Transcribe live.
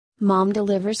Mom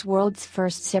delivers world's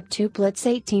first septuplets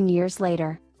 18 years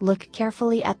later. Look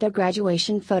carefully at their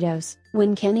graduation photos.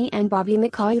 When Kenny and Bobbie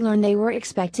McCaughey learned they were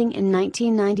expecting in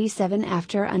 1997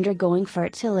 after undergoing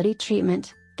fertility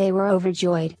treatment, they were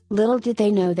overjoyed. Little did they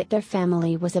know that their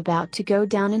family was about to go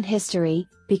down in history,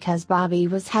 because Bobbi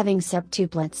was having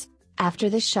septuplets. After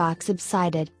the shock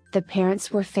subsided, the parents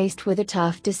were faced with a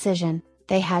tough decision.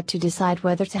 They had to decide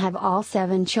whether to have all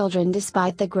 7 children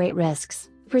despite the great risks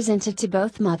presented to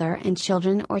both mother and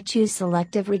children, or choose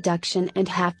selective reduction and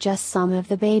have just some of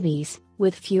the babies,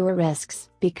 with fewer risks.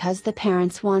 Because the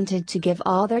parents wanted to give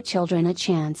all their children a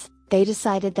chance, they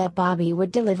decided that Bobbi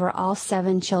would deliver all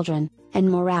 7 children, and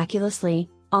miraculously,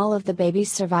 all of the babies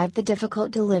survived the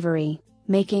difficult delivery,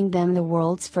 making them the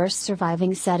world's first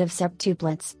surviving set of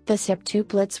septuplets. The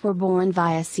septuplets were born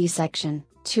via C-section.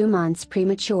 2 months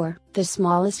premature. The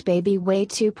smallest baby weighed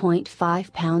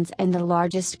 2.5 pounds and the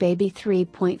largest baby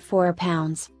 3.4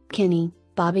 pounds. Kenny,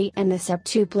 Bobbie and the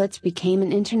septuplets became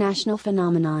an international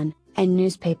phenomenon, and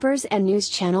newspapers and news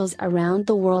channels around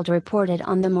the world reported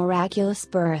on the miraculous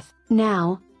birth.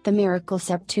 Now, the miracle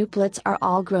septuplets are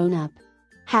all grown up.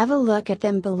 Have a look at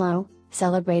them below,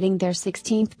 celebrating their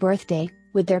 16th birthday,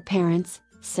 with their parents.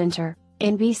 Center.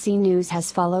 NBC News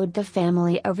has followed the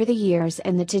family over the years,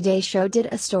 and the Today Show did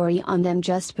a story on them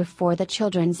just before the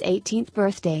children's 18th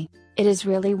birthday. It is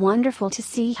really wonderful to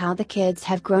see how the kids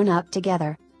have grown up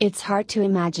together. It's hard to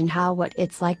imagine what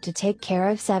it's like to take care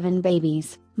of 7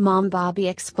 babies. Mom Bobbi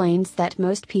explains that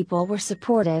most people were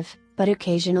supportive, but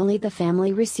occasionally the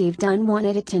family received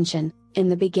unwanted attention. In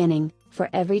the beginning, for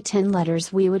every 10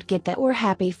 letters we would get that were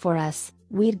happy for us,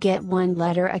 we'd get 1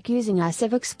 letter accusing us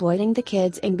of exploiting the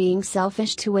kids and being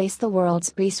selfish to waste the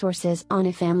world's resources on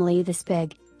a family this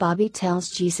big. Bobbi tells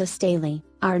Jesus Daily,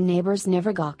 "Our neighbors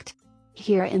never gawked.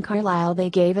 Here in Carlisle they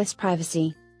gave us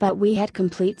privacy, but we had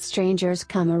complete strangers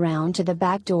come around to the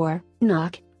back door,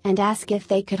 knock, and ask if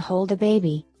they could hold a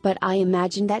baby." But I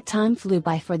imagine that time flew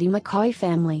by for the McCaughey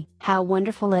family. How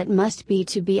wonderful it must be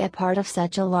to be a part of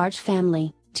such a large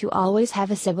family, to always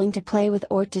have a sibling to play with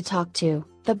or to talk to.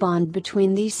 The bond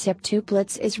between these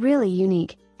septuplets is really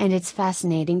unique, and it's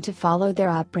fascinating to follow their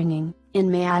upbringing.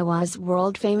 In May, Iowa's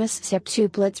world-famous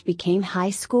septuplets became high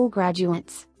school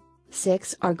graduates.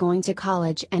 6 are going to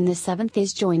college and the 7th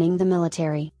is joining the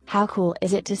military. How cool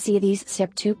is it to see these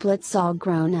septuplets all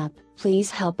grown up?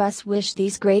 Please help us wish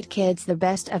these great kids the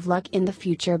best of luck in the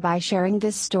future by sharing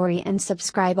this story and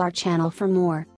subscribe our channel for more.